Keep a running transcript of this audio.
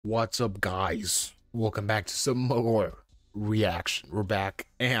What's up, guys? Welcome back to some more reaction. We're back,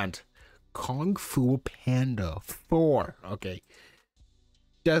 and Kung Fu Panda 4, okay,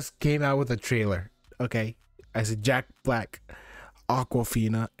 just came out with a trailer, okay? I said Jack Black,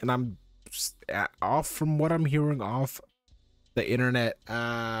 Aquafina, and I'm off from what I'm hearing off the internet.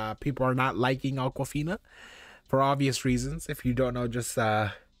 People are not liking Aquafina for obvious reasons. If you don't know, just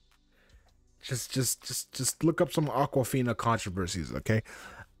look up some Aquafina controversies, okay?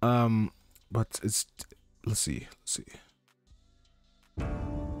 But it's let's see.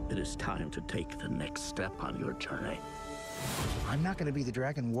 It is time to take the next step on your journey. I'm not going to be the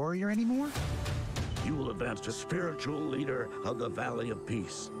Dragon Warrior anymore? You will advance to spiritual leader of the Valley of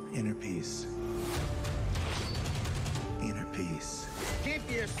Peace. Inner peace. Inner peace. Keep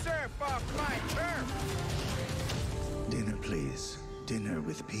your surf off my turf! Dinner, please. Dinner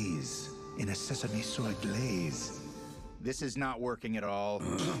with peas in a sesame soy glaze. This is not working at all.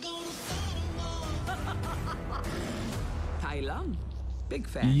 Thailand. Big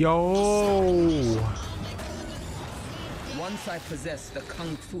fan. Yo, Once I possess the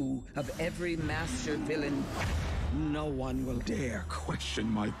kung fu of every master villain, no one will dare question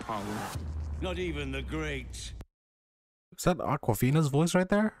my power. Not even the great is that Aquafina's voice right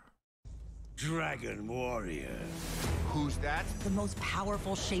there? Dragon Warrior. Who's that? The most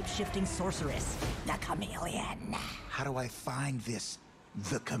powerful shape-shifting sorceress, the chameleon. How do I find this,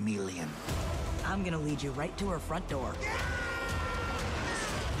 the chameleon? I'm gonna lead you right to her front door.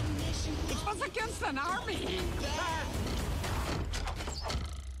 It was against an army.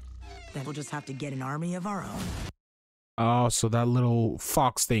 Then we'll just have to get an army of our own. Oh, so that little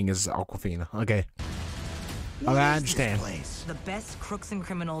fox thing is Aquafina. Okay. What I is understand. this place? The best crooks and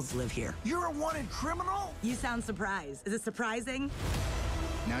criminals live here. You're a wanted criminal? You sound surprised. Is it surprising?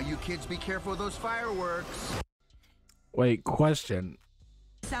 Now you kids be careful of those fireworks. Wait, question.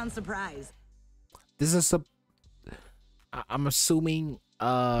 Sound surprised. This is I'm assuming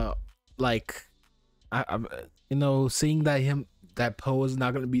like I'm you know, seeing that Poe is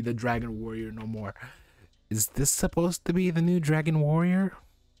not gonna be the Dragon Warrior no more. Is this supposed to be the new Dragon Warrior?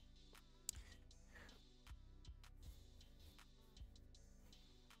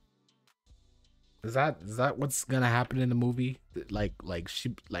 Is that what's gonna happen in the movie? Like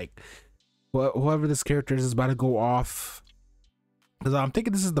whoever this character is about to go off. Because I'm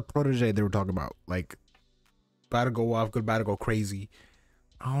thinking this is the protege they were talking about. Like, about to go off, about to go crazy.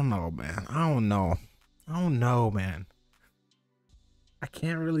 I don't know, man. I don't know, man. I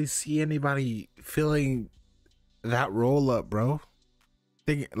can't really see anybody filling that role up, bro.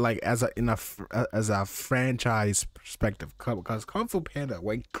 Think like as a franchise perspective, because Kung Fu Panda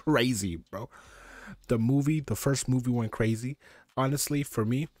went crazy, bro. The first movie went crazy. Honestly, for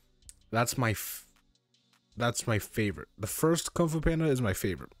me, that's my favorite. The first Kung Fu Panda is my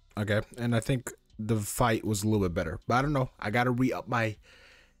favorite. Okay, and I think the fight was a little bit better, but I don't know. I gotta re-up my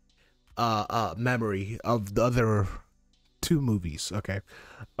memory of the other two movies. Okay,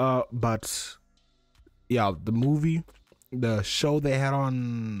 but yeah, the show they had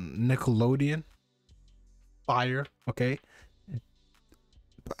on Nickelodeon, fire. Okay,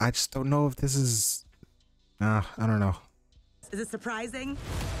 but I just don't know if this is. I don't know. Is it surprising?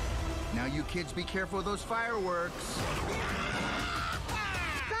 Now you kids be careful of those fireworks.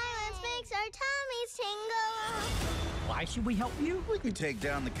 Violence makes our tummies tingle. Why should we help you? We can take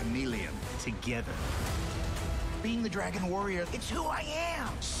down the chameleon together. Being the Dragon Warrior, it's who I am.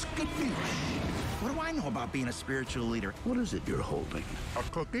 Skadoosh. What do I know about being a spiritual leader? What is it you're holding? A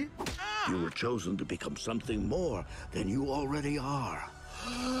cookie? You were chosen to become something more than you already are.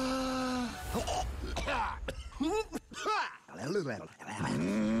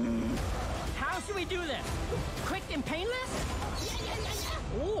 How should we do this? Quick and painless?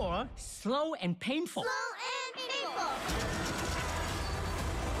 Or slow and painful? Slow and painful.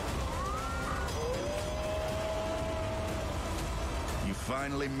 You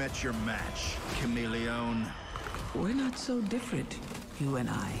finally met your match, chameleon. We're not so different, you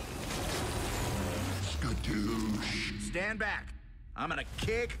and I. Skadoosh. Stand back. I'm gonna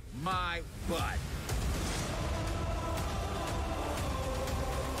kick my butt.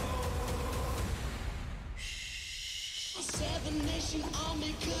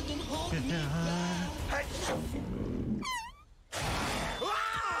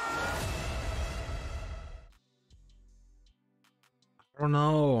 I don't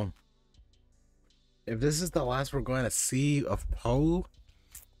know if this is the last we're going to see of Poe.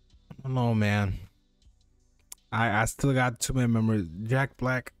 I don't know, man. I still got too many memories. Jack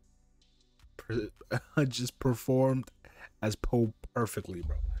Black just performed as Poe perfectly,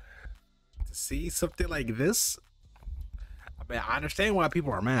 bro. To see something like this, Man, I understand why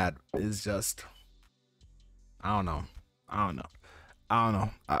people are mad. It's just, I don't know. I don't know. I don't know.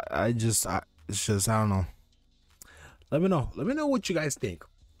 It's just, I don't know. Let me know. Let me know what you guys think.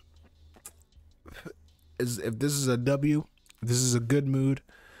 If this is a W, if this is a good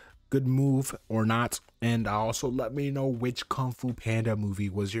move or not. And also let me know which Kung Fu Panda movie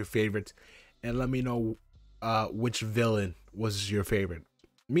was your favorite. And let me know which villain was your favorite.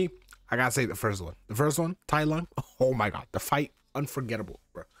 Me, I gotta say the first one. The first one, Tai Lung. Oh my god, the fight, unforgettable,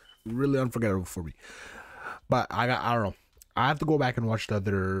 bro. Really unforgettable for me. But I don't know. I have to go back and watch the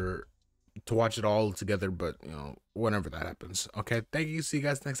other to watch it all together, but you know, whenever that happens. Okay, thank you. See you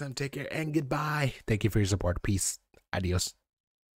guys next time. Take care and goodbye. Thank you for your support. Peace. Adios.